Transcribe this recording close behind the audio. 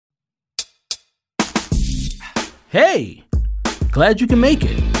Hey, glad you can make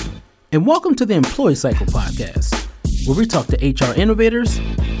it. And welcome to the Employee Cycle Podcast, where we talk to HR innovators,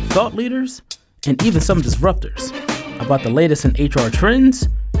 thought leaders, and even some disruptors about the latest in HR trends,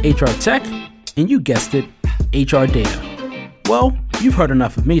 HR tech, and you guessed it, HR data. Well, you've heard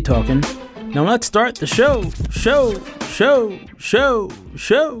enough of me talking. Now let's start the show.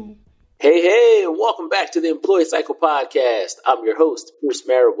 Hey, welcome back to the Employee Cycle Podcast. I'm your host, Bruce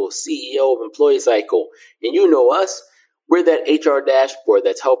Marable, CEO of Employee Cycle. And you know us, we're that HR dashboard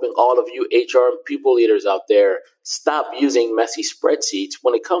that's helping all of you HR and people leaders out there stop using messy spreadsheets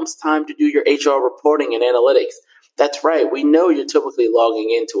when it comes time to do your HR reporting and analytics. That's right, we know you're typically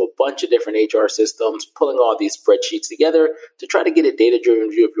logging into a bunch of different HR systems, pulling all these spreadsheets together to try to get a data-driven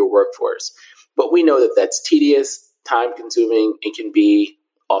view of your workforce. But we know that that's tedious, time-consuming, and can be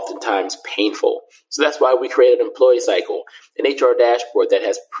oftentimes painful. So that's why we created Employee Cycle, an HR dashboard that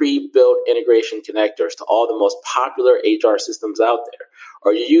has pre-built integration connectors to all the most popular HR systems out there.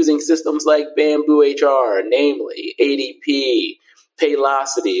 Are you using systems like Bamboo HR, namely ADP,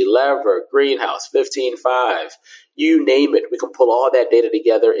 Paylocity, Lever, Greenhouse, 15Five, you name it. We can pull all that data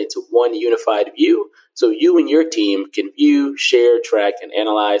together into one unified view so you and your team can view, share, track, and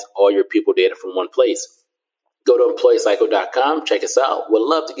analyze all your people data from one place. Go to EmployeeCycle.com, check us out. We'd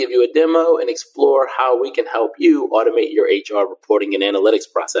love to give you a demo and explore how we can help you automate your HR reporting and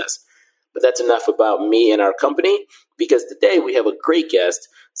analytics process. But that's enough about me and our company, because today we have a great guest.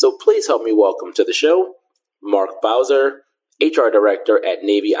 So please help me welcome to the show, Mark Bowser, HR Director at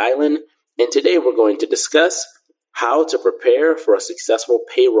Navy Island. And today we're going to discuss how to prepare for a successful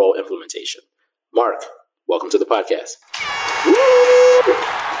payroll implementation. Mark, welcome to the podcast. Woo!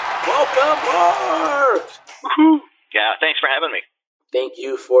 Welcome, Mark! Yeah, thanks for having me. Thank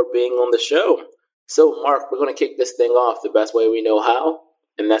you for being on the show. So, Mark, we're going to kick this thing off the best way we know how,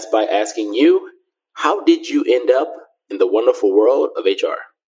 and that's by asking you, how did you end up in the wonderful world of HR?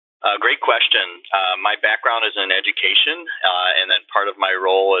 Great question. My background is in education, and then part of my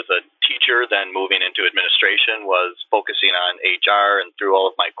role as a teacher, then moving into administration, was focusing on HR, and through all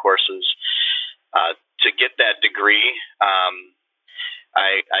of my courses. To get that degree,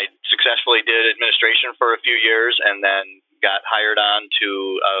 I successfully did administration for a few years and then got hired on to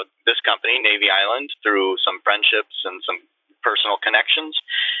this company, Navy Island, through some friendships and some personal connections.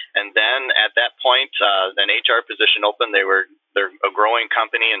 And then at that point, an HR position opened. They're a growing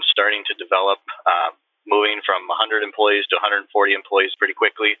company and starting to develop, moving from 100 employees to 140 employees pretty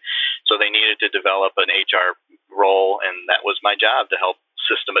quickly. So they needed to develop an HR role, and that was my job to help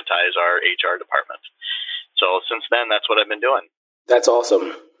systematize our HR department. So since then, that's what I've been doing. That's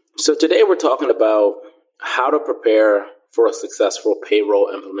awesome. So today we're talking about how to prepare for a successful payroll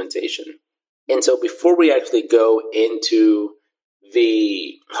implementation. And so before we actually go into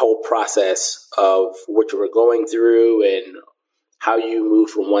the whole process of what you were going through and how you move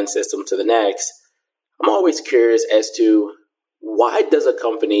from one system to the next, I'm always curious as to why does a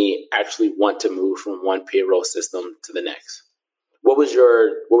company actually want to move from one payroll system to the next? What was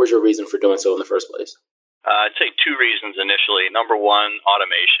your reason for doing so in the first place? I'd say two reasons initially. Number one,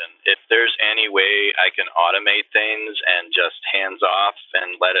 automation. If there's any way I can automate things and just hands off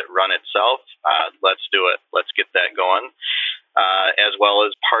and let it run itself, let's do it. Let's get that going. As well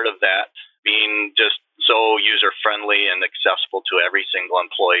as part of that being just so user-friendly and accessible to every single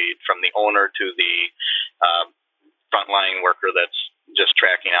employee, from the owner to the frontline worker that's just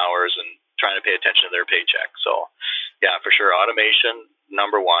tracking hours and trying to pay attention to their paycheck. So, yeah, for sure, automation.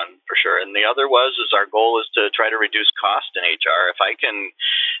 Number one, for sure. And the other is our goal is to try to reduce cost in HR. If I can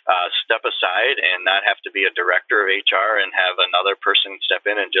step aside and not have to be a director of HR and have another person step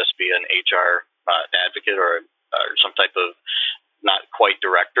in and just be an HR advocate or some type of not quite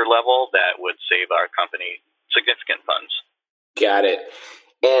director level, that would save our company significant funds. Got it.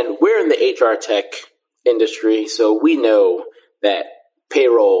 And we're in the HR tech industry, so we know that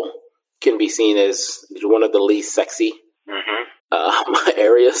payroll can be seen as one of the least sexy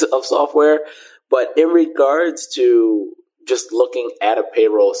areas of software. But in regards to just looking at a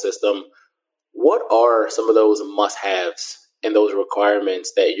payroll system, what are some of those must-haves and those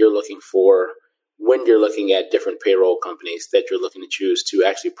requirements that you're looking for when you're looking at different payroll companies that you're looking to choose to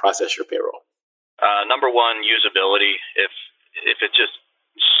actually process your payroll? Number one, usability. If it's just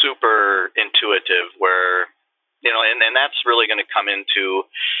super intuitive, where, and that's really going to come into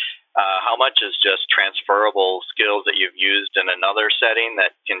how much is just transferable skills that you've used in another setting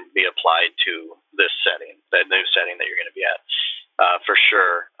that can be applied to this setting, that new setting that you're going to be at, for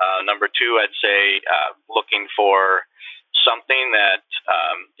sure. Number two, I'd say looking for something that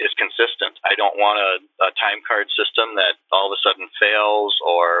is consistent. I don't want a time card system that all of a sudden fails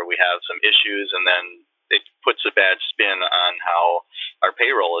or we have some issues and then it puts a bad spin on how our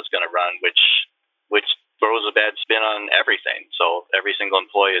payroll is going to run, which throws a bad spin on everything. So every single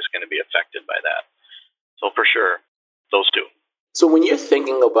employee is going to be affected by that. So for sure, those two. So when you're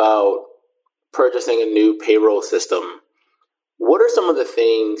thinking about purchasing a new payroll system, what are some of the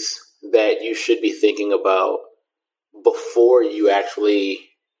things that you should be thinking about before you actually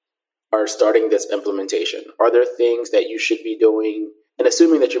are starting this implementation? Are there things that you should be doing, and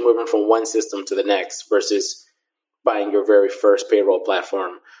assuming that you're moving from one system to the next versus buying your very first payroll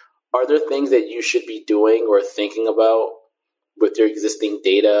platform, are there things that you should be doing or thinking about with your existing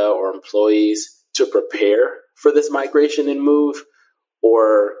data or employees to prepare for this migration and move?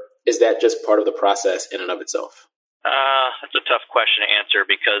 Or is that just part of the process in and of itself? That's a tough question to answer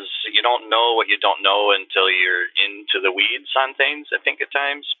because you don't know what you don't know until you're into the weeds on things, I think, at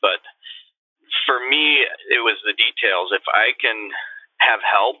times. But for me, it was the details. If I can have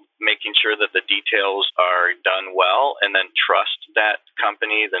help making sure that the details are done well and then trust that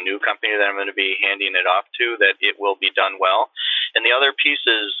company, the new company that I'm going to be handing it off to, that it will be done well. And the other piece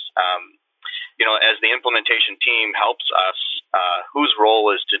is, as the implementation team helps us, whose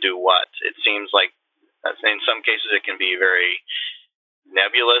role is to do what? It seems like in some cases it can be very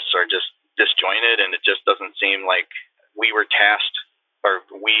nebulous or just disjointed, and it just doesn't seem like we were tasked, or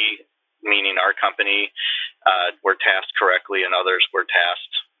we, meaning our company, were tasked correctly and others were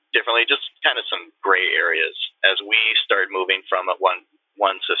tasked differently. Just kind of some gray areas as we start moving from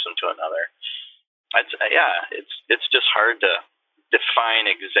one system to another. It's just hard to define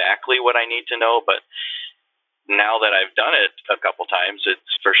exactly what I need to know, but now that I've done it a couple times,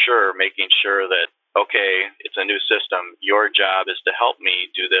 it's for sure making sure that, okay, it's a new system. Your job is to help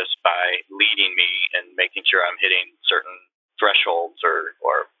me do this by leading me and making sure I'm hitting certain thresholds or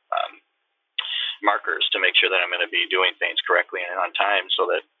markers to make sure that I'm going to be doing things correctly and on time so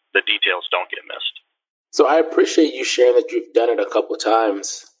that the details don't get missed. So I appreciate you sharing that you've done it a couple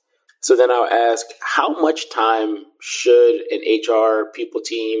times. So then I'll ask, how much time should an HR, people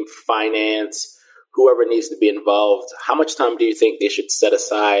team, finance, whoever needs to be involved, how much time do you think they should set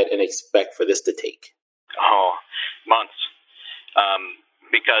aside and expect for this to take? Oh, months.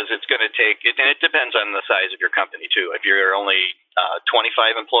 Because it's going to take, and it depends on the size of your company too. If you're only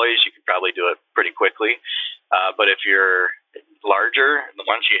 25 employees, you could probably do it pretty quickly. But if you're larger,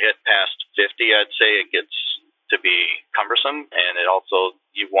 once you hit past 50, I'd say it gets to be cumbersome, and it also,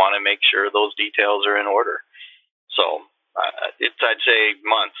 you want to make sure those details are in order. So I'd say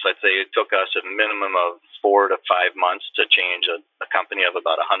months. I'd say it took us a minimum of 4 to 5 months to change a company of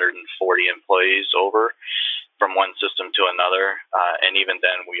about 140 employees over from one system to another, and even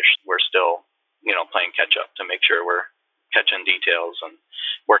then we're still, playing catch up to make sure we're catching details and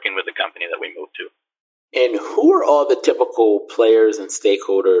working with the company that we moved to. And who are all the typical players and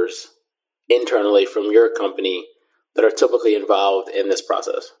stakeholders internally from your company that are typically involved in this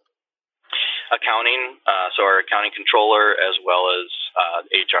process? Accounting, so our accounting controller, as well as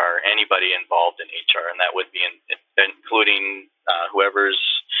HR, anybody involved in HR, and that would be including whoever's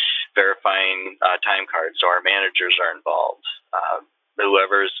verifying time cards. So our managers are involved.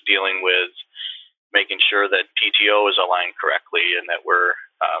 Whoever's dealing with making sure that PTO is aligned correctly, and that we're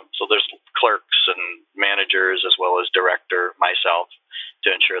so there's clerks and managers as well as director, myself,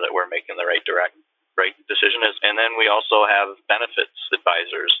 to ensure that we're making the right decision. And then we also have benefits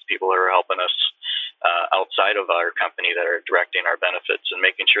advisors, people who are helping us outside of our company that are directing our benefits and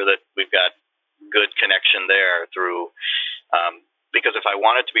making sure that we've got good connection there through. Because if I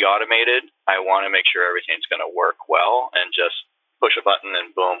want it to be automated, I want to make sure everything's going to work well and just push a button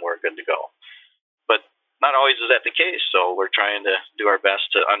and boom, we're good to go. But not always is that the case, so we're trying to do our best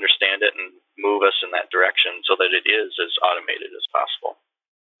to understand it and move us in that direction so that it is as automated as possible.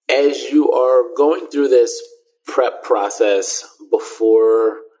 As you are going through this prep process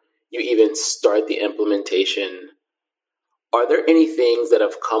before you even start the implementation, are there any things that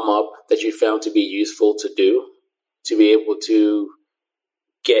have come up that you found to be useful to do to be able to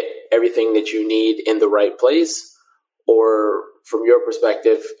get everything that you need in the right place? Or from your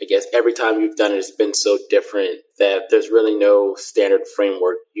perspective, I guess every time you've done it, it's been so different that there's really no standard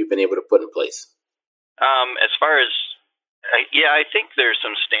framework you've been able to put in place? As far as, I think there's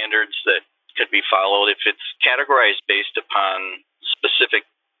some standards that could be followed if it's categorized based upon specific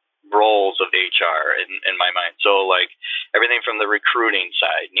roles of HR in my mind. So like everything from the recruiting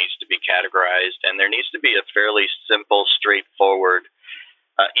side needs to be categorized, and there needs to be a fairly simple, straightforward,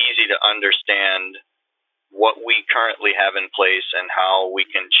 easy to understand what we currently have in place and how we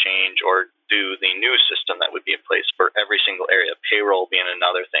can change or do the new system that would be in place for every single area, payroll being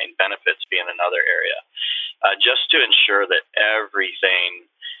another thing, benefits being another area, just to ensure that everything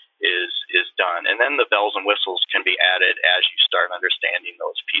is done. And then the bells and whistles can be added as you start understanding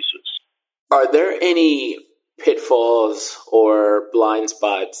those pieces. Are there any pitfalls or blind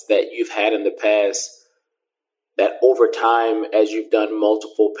spots that you've had in the past that over time, as you've done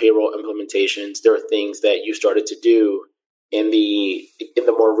multiple payroll implementations, there are things that you started to do in the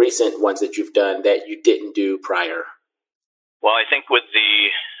more recent ones that you've done that you didn't do prior? Well, I think with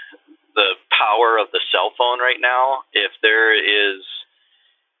the power of the cell phone right now, if there is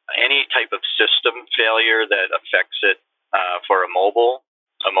any type of system failure that affects it for a mobile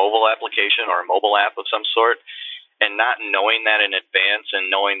application or a mobile app of some sort, and not knowing that in advance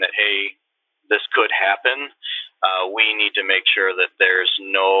and knowing that, hey, this could happen, we need to make sure that there's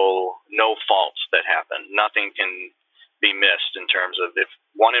no faults that happen. Nothing can be missed in terms of if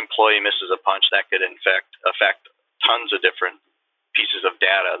one employee misses a punch, that could affect tons of different pieces of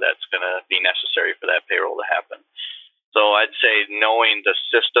data that's going to be necessary for that payroll to happen. So I'd say knowing the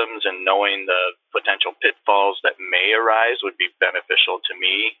systems and knowing the potential pitfalls that may arise would be beneficial to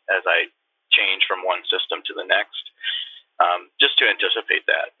me as I change from one system to the next, just to anticipate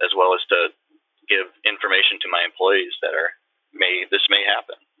that, as well as to give information to my employees that this may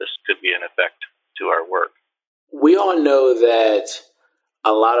happen. This could be an effect to our work. We all know that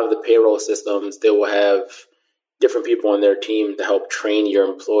a lot of the payroll systems, they will have different people on their team to help train your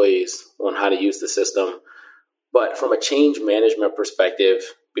employees on how to use the system. But from a change management perspective,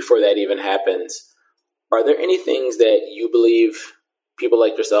 before that even happens, are there any things that you believe people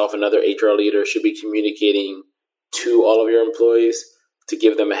like yourself and other HR leaders should be communicating to all of your employees to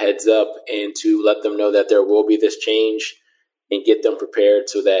give them a heads up and to let them know that there will be this change and get them prepared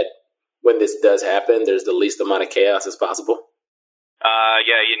so that when this does happen, there's the least amount of chaos as possible?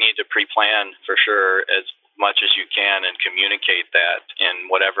 Yeah, you need to pre-plan for sure as much as you can and communicate that in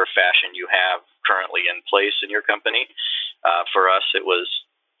whatever fashion you have currently in place in your company. For us, it was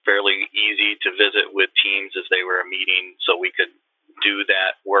fairly easy to visit with teams as they were meeting so we could do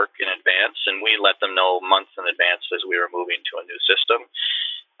that work in advance, and we let them know months in advance as we were moving to a new system.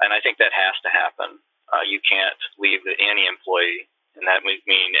 And I think that has to happen. You can't leave any employee, and that would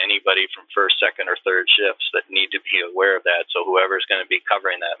mean anybody from first, second, or third shifts that need to be aware of that. So whoever's going to be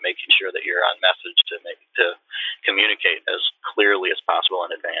covering that, making sure that you're on message to communicate as clearly as possible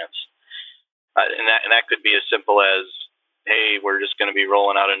in advance. And that could be as simple as, hey, we're just going to be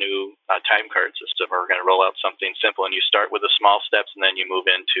rolling out a new time card system, or we're going to roll out something simple. And you start with the small steps, and then you move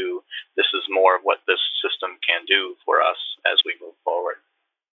into this is more of what this system can do for us as we move forward.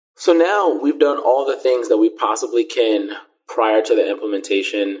 So now we've done all the things that we possibly can prior to the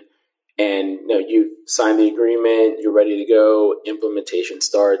implementation, and you signed the agreement, you're ready to go, implementation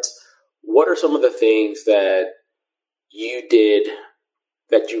starts. What are some of the things that you did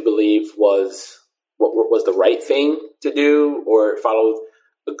that you believe was what was the right thing to do or followed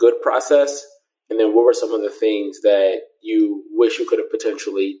a good process? And then what were some of the things that you wish you could have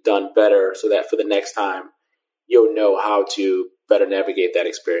potentially done better so that for the next time you'll know how to better navigate that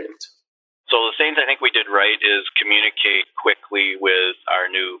experience? So the things I think we did right is communicate quickly with our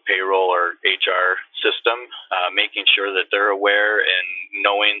new payroll or HR system, making sure that they're aware and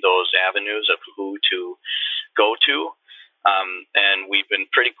knowing those avenues of who to go to. And we've been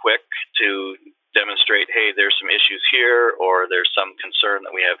pretty quick to demonstrate, hey, there's some issues here, or there's some concern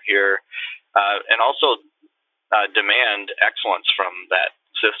that we have here, and also demand excellence from that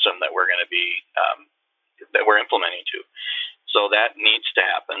system that we're going to be that we're implementing to. So that needs to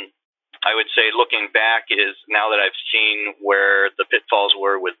happen. I would say looking back is now that I've seen where the pitfalls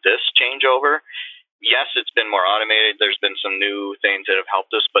were with this changeover, yes, it's been more automated. There's been some new things that have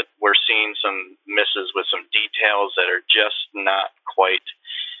helped us, but we're seeing some misses with some details that are just not quite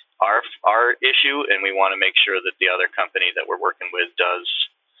our issue, and we want to make sure that the other company that we're working with does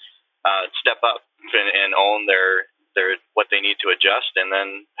step up and own their what they need to adjust, and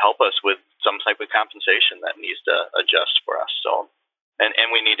then help us with some type of compensation that needs to adjust for us. So.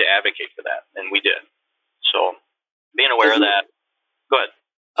 And we need to advocate for that, and we did. So being aware of that. Go ahead.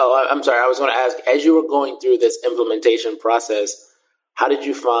 Oh, I'm sorry. I was going to ask, as you were going through this implementation process, how did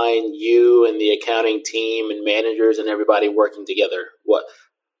you find you and the accounting team and managers and everybody working together? What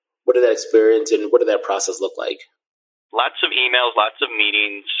did that experience and what did that process look like? Lots of emails, lots of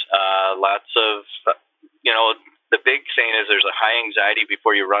meetings, lots of, the big thing is there's a high anxiety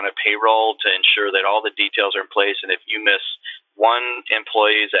before you run a payroll to ensure that all the details are in place, and if you miss one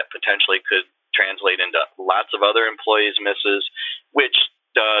employee, that potentially could translate into lots of other employees' misses, which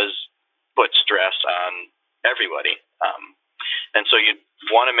does put stress on everybody. And so you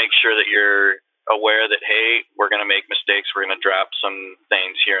want to make sure that you're aware that, hey, we're going to make mistakes, we're going to drop some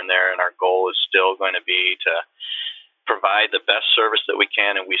things here and there, and our goal is still going to be to provide the best service that we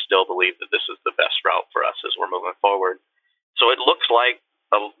can, and we still believe that this is the best route for us as we're moving forward. So it looks like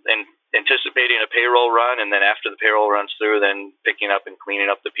anticipating a payroll run, and then after the payroll runs through, then picking up and cleaning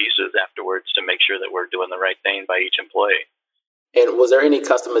up the pieces afterwards to make sure that we're doing the right thing by each employee. And was there any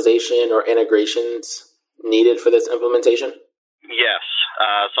customization or integrations needed for this implementation? Yes.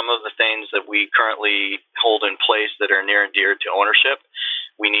 Some of the things that we currently hold in place that are near and dear to ownership,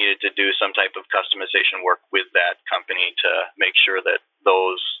 we needed to do some type of customization work with that company to make sure that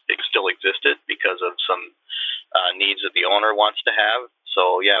those still existed because of some needs that the owner wants to have.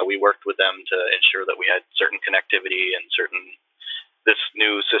 So, yeah, we worked with them to ensure that we had certain connectivity and this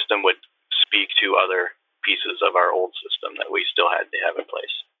new system would speak to other pieces of our old system that we still had to have in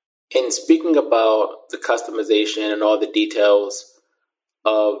place. And speaking about the customization and all the details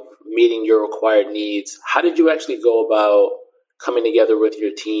of meeting your required needs, how did you actually go about coming together with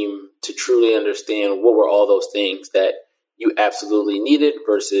your team to truly understand what were all those things that you absolutely needed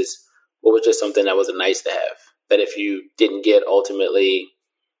versus what was just something that was a nice to have, that if you didn't get, ultimately,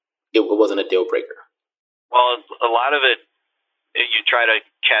 it wasn't a deal breaker? Well, a lot of it you try to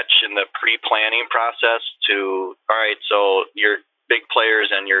catch in the pre-planning process to, all right, so your big players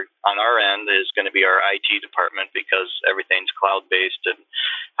and on our end is going to be our IT department because everything's cloud-based, and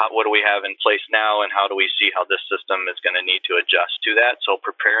what do we have in place now, and how do we see how this system is going to need to adjust to that? So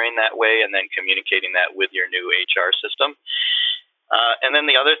preparing that way and then communicating that with your new HR system. And then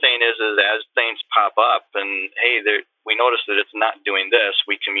the other thing is as things pop up and, hey, we notice that it's not doing this,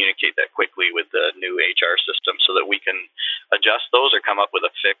 we communicate that quickly with the new HR system so that we can adjust those or come up with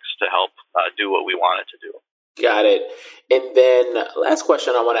a fix to help do what we want it to do. Got it. And then last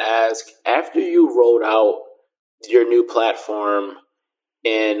question I want to ask, after you rolled out your new platform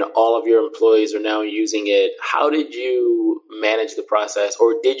and all of your employees are now using it, how did you manage the process,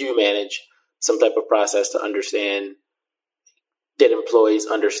 or did you manage some type of process to understand, did employees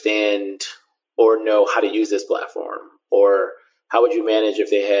understand or know how to use this platform? Or how would you manage if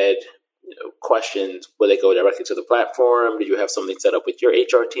they had questions? Would they go directly to the platform? Did you have something set up with your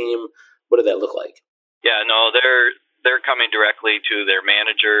HR team? What did that look like? Yeah, no, they're coming directly to their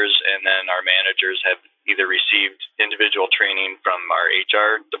managers, and then our managers have either received individual training from our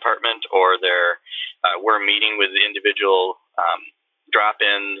HR department, or we're meeting with individual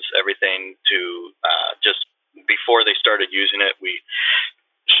drop-ins, everything to just before they started using it, we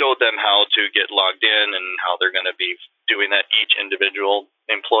showed them how to get logged in and how they're going to be doing that each individual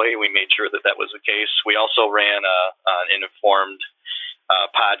employee. We made sure that was the case. We also ran an informed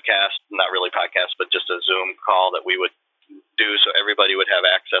podcast, not really podcast, but just a Zoom call that we would do so everybody would have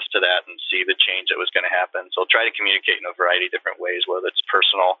access to that and see the change that was going to happen. So try to communicate in a variety of different ways, whether it's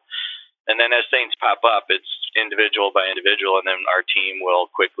personal. And then as things pop up, it's individual by individual, and then our team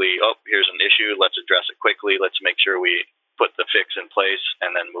will quickly, here's an issue, let's address it quickly, let's make sure we put the fix in place,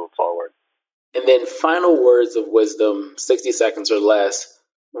 and then move forward. And then final words of wisdom, 60 seconds or less.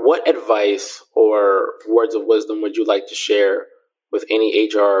 What advice or words of wisdom would you like to share with any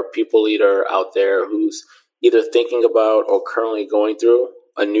HR people leader out there who's either thinking about or currently going through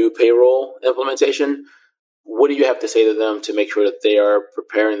a new payroll implementation? What do you have to say to them to make sure that they are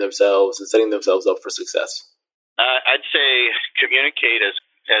preparing themselves and setting themselves up for success? I'd say communicate as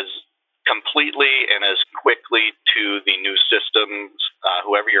completely and as quickly to the new systems,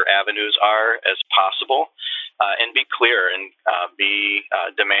 whoever your avenues are, as possible, and be clear and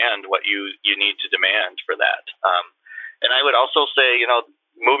demand what you need to demand for that. And I would also say,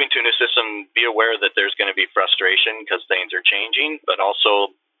 moving to a new system, be aware that there's going to be frustration because things are changing, but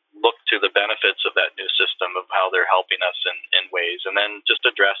also look to the benefits of that new system, of how they're helping us in ways, and then just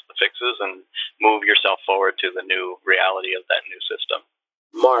address the fixes and move yourself forward to the new reality of that new system.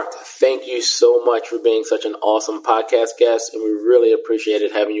 Mark, thank you so much for being such an awesome podcast guest, and we really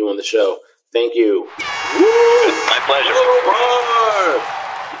appreciated having you on the show. Thank you. My pleasure. Mark!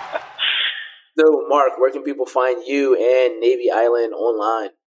 So, Mark, where can people find you and Navy Island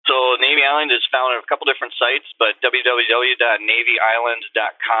online? So Navy Island is found on a couple different sites, but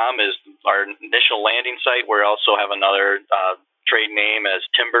www.navyisland.com is our initial landing site. We also have another trade name as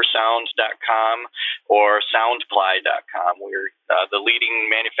timbersounds.com or soundply.com. We're the leading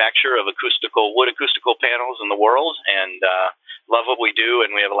manufacturer of wood acoustical panels in the world, and love what we do,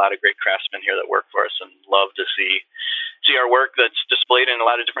 and we have a lot of great craftsmen here that work for us and love to see our work that's displayed in a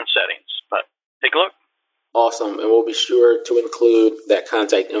lot of different settings. But take a look. Awesome. And we'll be sure to include that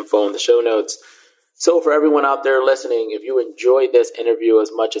contact info in the show notes. So for everyone out there listening, if you enjoyed this interview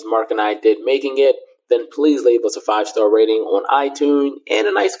as much as Mark and I did making it, then please leave us a 5-star rating on iTunes and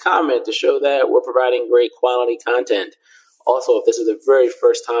a nice comment to show that we're providing great quality content. Also, if this is the very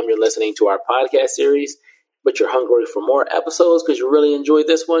first time you're listening to our podcast series but you're hungry for more episodes because you really enjoyed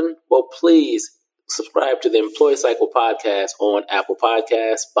this one, well, please subscribe to the Employee Cycle podcast on Apple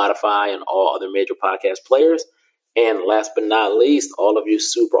Podcasts, Spotify, and all other major podcast players. And last but not least, all of you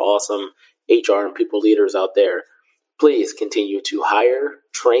super awesome HR and people leaders out there, please continue to hire,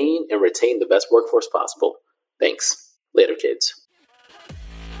 train, and retain the best workforce possible. Thanks. Later, kids.